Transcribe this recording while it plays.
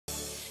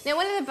Now,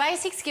 one of the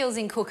basic skills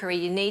in cookery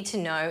you need to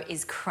know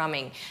is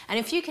crumbing. And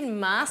if you can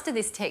master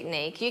this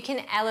technique, you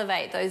can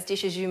elevate those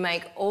dishes you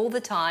make all the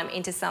time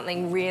into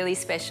something really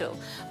special,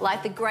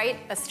 like the great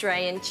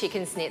Australian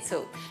chicken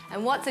schnitzel.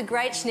 And what's a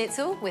great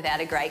schnitzel without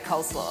a great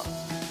coleslaw?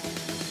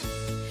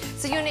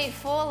 So you'll need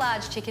 4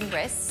 large chicken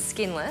breasts,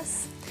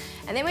 skinless,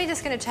 and then we're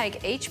just going to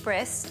take each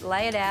breast,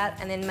 lay it out,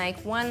 and then make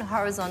one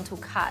horizontal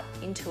cut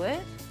into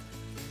it,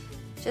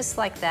 just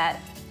like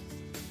that,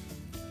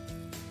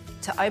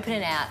 to open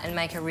it out and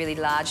make a really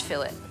large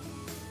fillet.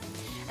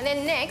 And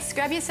then next,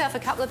 grab yourself a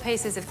couple of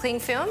pieces of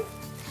cling film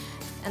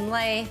and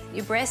lay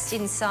your breast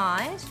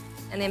inside,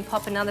 and then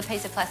pop another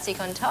piece of plastic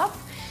on top.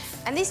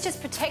 And this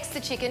just protects the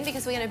chicken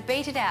because we're going to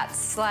beat it out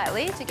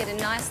slightly to get a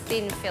nice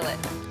thin fillet.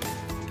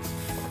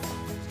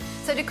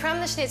 So to crumb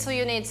the schnitzel,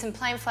 you'll need some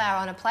plain flour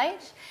on a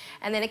plate,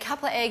 and then a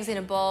couple of eggs in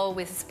a bowl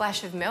with a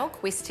splash of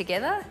milk whisked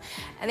together.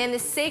 And then the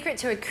secret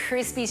to a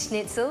crispy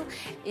schnitzel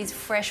is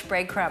fresh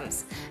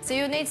breadcrumbs. So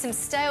you'll need some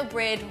stale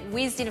bread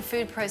whizzed in a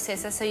food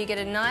processor so you get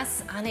a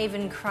nice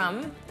uneven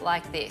crumb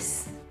like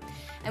this.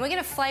 And we're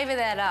going to flavour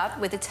that up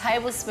with a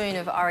tablespoon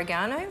of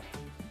oregano,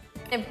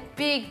 a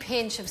big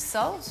pinch of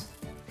salt,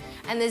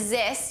 and the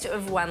zest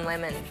of 1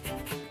 lemon.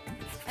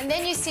 And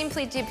then you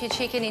simply dip your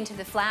chicken into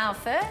the flour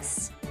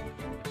first,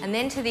 and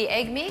then to the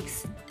egg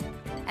mix,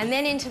 and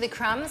then into the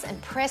crumbs,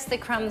 and press the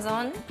crumbs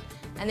on,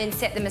 and then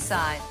set them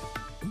aside.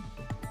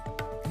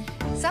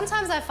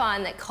 Sometimes I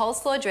find that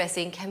coleslaw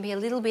dressing can be a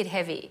little bit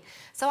heavy,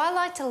 so I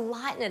like to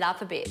lighten it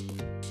up a bit.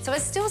 So I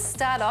still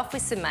start off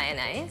with some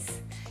mayonnaise,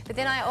 but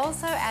then I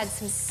also add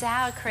some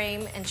sour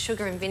cream and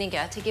sugar and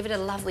vinegar to give it a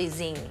lovely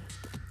zing.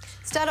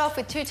 Start off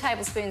with 2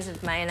 tablespoons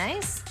of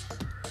mayonnaise,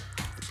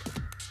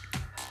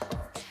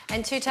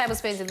 and 2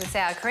 tablespoons of the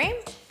sour cream,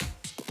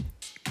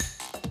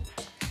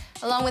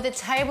 along with a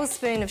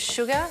tablespoon of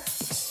sugar,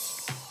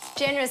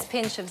 generous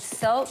pinch of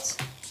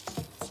salt,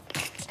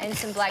 and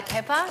some black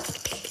pepper,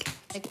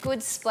 a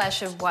good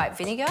splash of white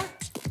vinegar,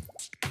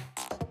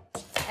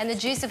 and the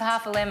juice of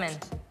half a lemon.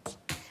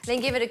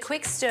 Then give it a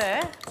quick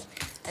stir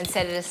and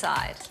set it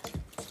aside.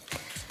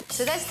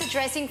 So that's the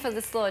dressing for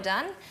the slaw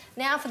done.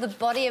 Now for the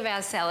body of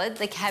our salad,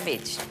 the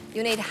cabbage.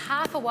 You'll need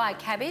half a white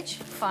cabbage,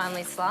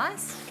 finely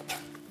sliced.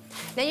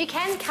 Now you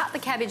can cut the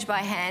cabbage by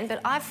hand,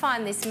 but I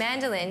find this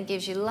mandolin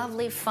gives you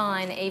lovely,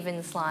 fine,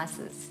 even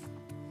slices.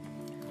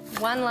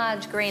 1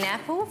 large green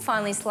apple,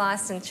 finely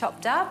sliced and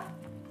chopped up.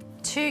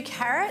 2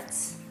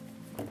 carrots,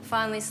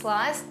 finely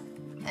sliced.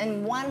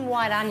 And 1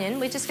 white onion,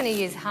 we're just going to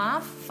use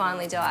half,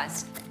 finely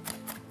diced.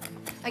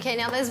 Okay,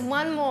 now there's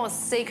one more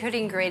secret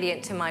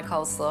ingredient to my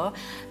coleslaw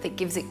that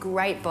gives it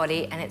great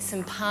body, and it's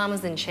some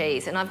Parmesan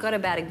cheese. And I've got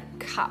about a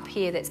cup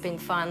here that's been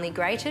finely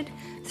grated.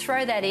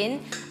 Throw that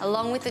in,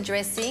 along with the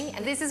dressing.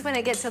 And this is when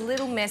it gets a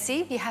little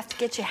messy. You have to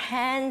get your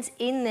hands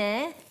in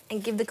there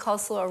and give the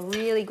coleslaw a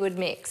really good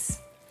mix.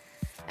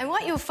 And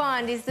what you'll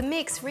find is the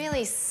mix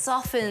really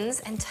softens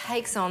and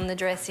takes on the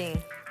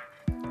dressing.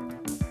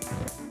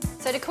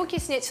 So to cook your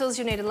schnitzels,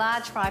 you'll need a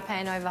large fry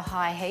pan over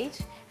high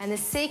heat. And the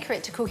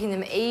secret to cooking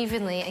them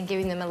evenly and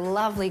giving them a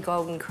lovely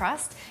golden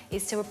crust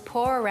is to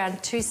pour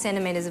around 2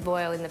 centimetres of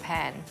oil in the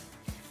pan.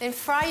 Then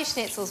fry your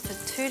schnitzels for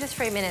 2 to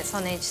 3 minutes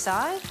on each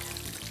side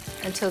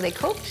until they're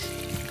cooked.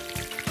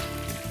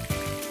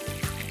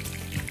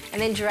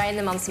 And then drain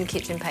them on some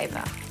kitchen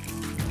paper.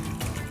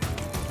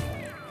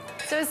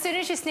 So as soon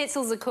as your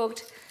schnitzels are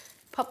cooked,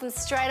 pop them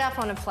straight up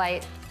on a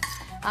plate.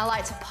 I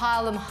like to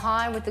pile them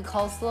high with the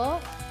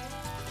coleslaw,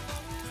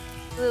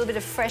 a little bit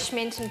of fresh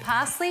mint and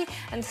parsley,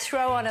 and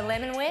throw on a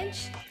lemon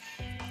wedge.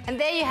 And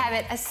there you have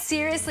it, a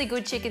seriously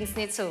good chicken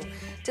schnitzel.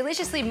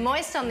 Deliciously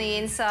moist on the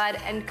inside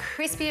and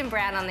crispy and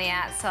brown on the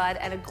outside,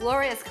 and a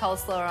glorious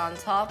coleslaw on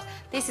top.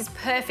 This is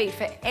perfect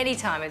for any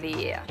time of the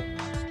year.